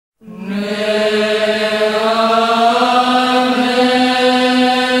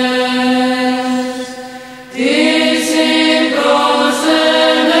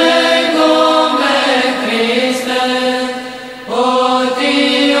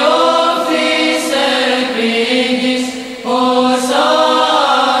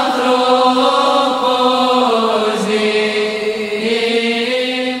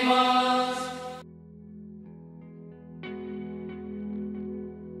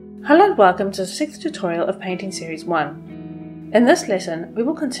Hello and welcome to the 6th tutorial of Painting Series 1. In this lesson, we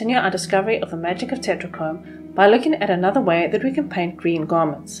will continue our discovery of the magic of tetrachrome by looking at another way that we can paint green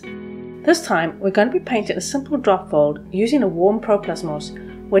garments. This time, we're going to be painting a simple drop fold using a warm proplasmos,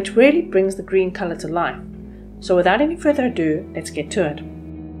 which really brings the green color to life. So without any further ado, let's get to it.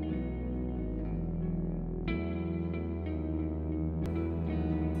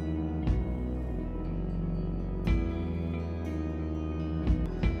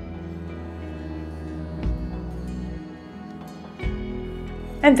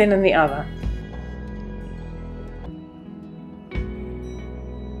 And then in the other.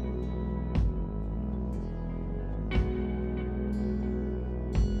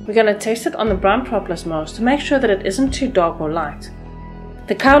 We're going to test it on the brown proplasmos to make sure that it isn't too dark or light.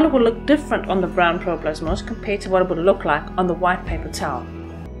 The color will look different on the brown proplasmos compared to what it would look like on the white paper towel.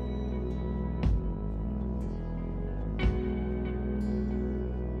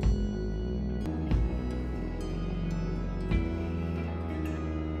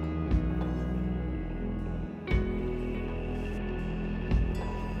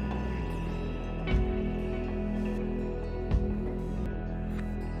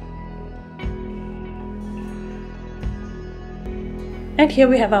 And here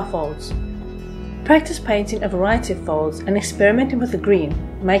we have our folds. Practice painting a variety of folds and experimenting with the green,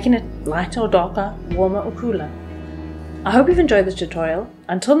 making it lighter or darker, warmer or cooler. I hope you've enjoyed this tutorial.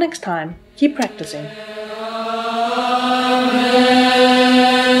 Until next time, keep practicing.